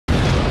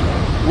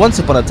Once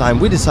upon a time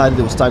we decided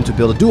it was time to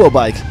build a duo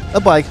bike,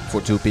 a bike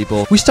for two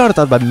people. We started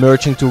out by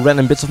merging two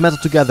random bits of metal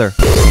together.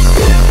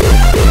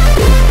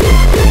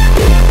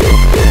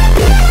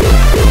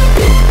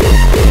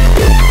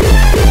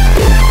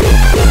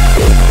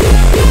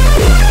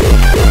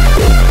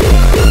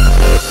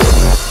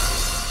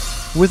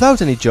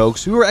 Without any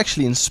jokes, we were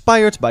actually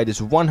inspired by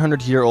this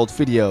 100-year-old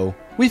video.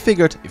 We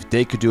figured if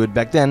they could do it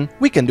back then,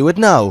 we can do it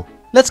now.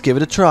 Let's give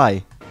it a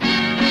try.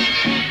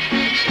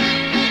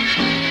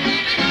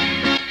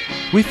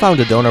 We found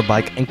a donor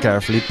bike and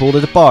carefully pulled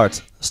it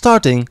apart,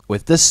 starting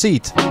with the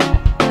seat.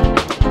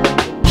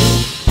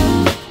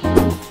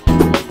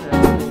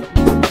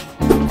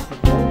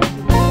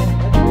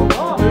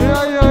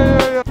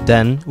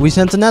 Then we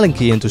sent an Allen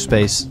key into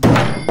space.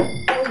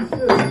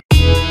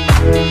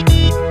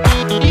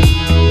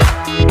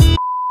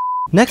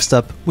 Next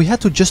up, we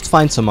had to just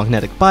find some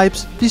magnetic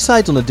pipes,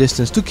 decide on the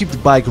distance to keep the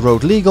bike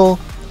road legal,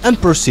 and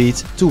proceed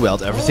to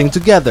weld everything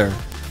together.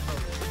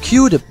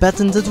 Cue the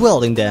patented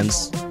welding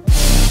dance.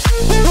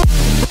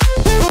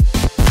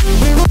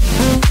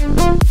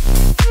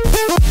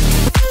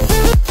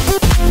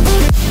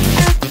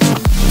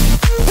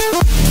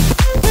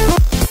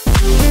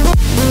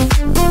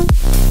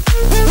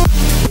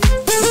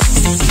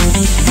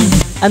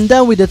 And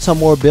then we did some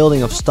more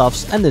building of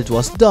stuffs and it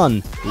was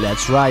done.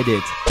 Let's ride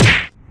it.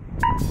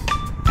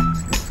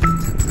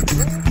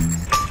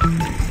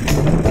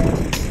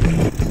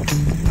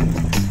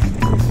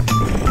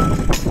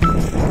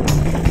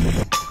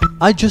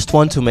 I just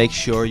want to make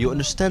sure you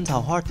understand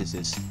how hard this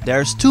is.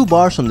 There's two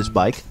bars on this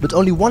bike, but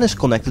only one is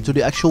connected to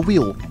the actual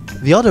wheel.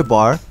 The other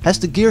bar has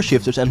the gear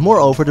shifters and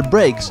moreover the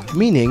brakes,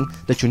 meaning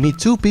that you need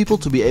two people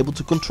to be able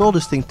to control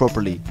this thing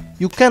properly.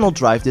 You cannot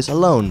drive this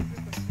alone.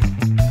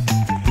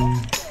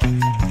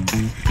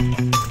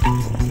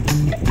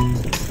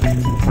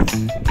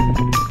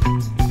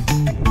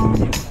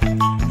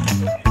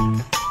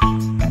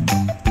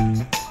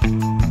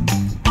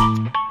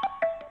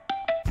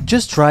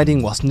 Just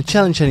riding wasn't a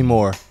challenge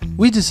anymore.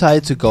 We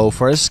decided to go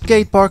for a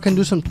skate park and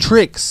do some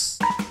tricks.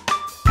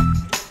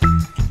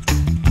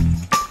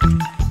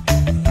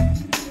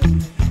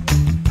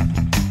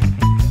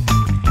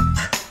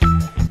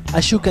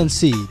 As you can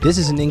see, this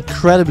is an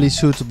incredibly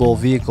suitable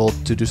vehicle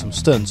to do some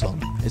stunts on.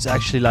 It's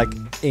actually like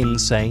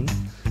insane.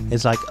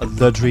 It's like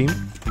the dream.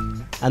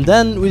 And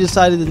then we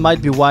decided it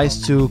might be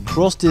wise to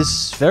cross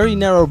this very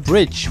narrow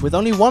bridge with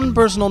only one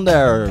person on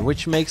there,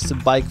 which makes the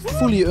bike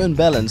fully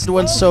unbalanced. It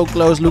went so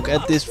close, look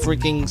at this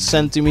freaking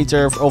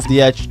centimeter of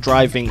the edge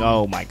driving,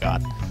 oh my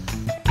god.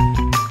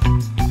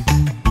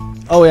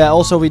 Oh yeah,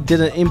 also we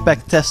did an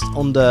impact test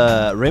on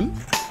the rim,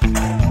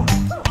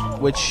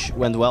 which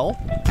went well.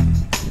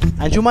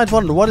 And you might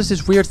wonder, what is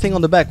this weird thing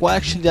on the back? Well,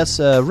 actually that's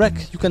a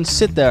rack. You can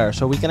sit there,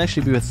 so we can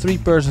actually be with 3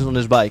 persons on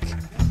this bike.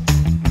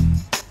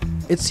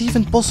 It's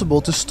even possible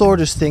to store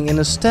this thing in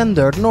a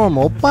standard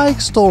normal bike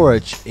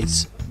storage.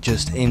 It's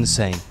just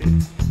insane.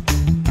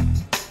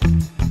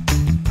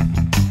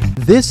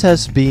 This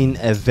has been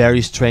a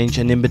very strange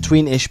and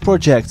in-between-ish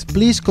project.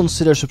 Please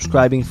consider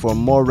subscribing for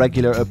more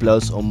regular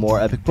uploads on more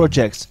epic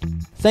projects.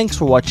 Thanks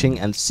for watching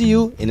and see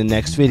you in the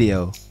next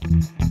video.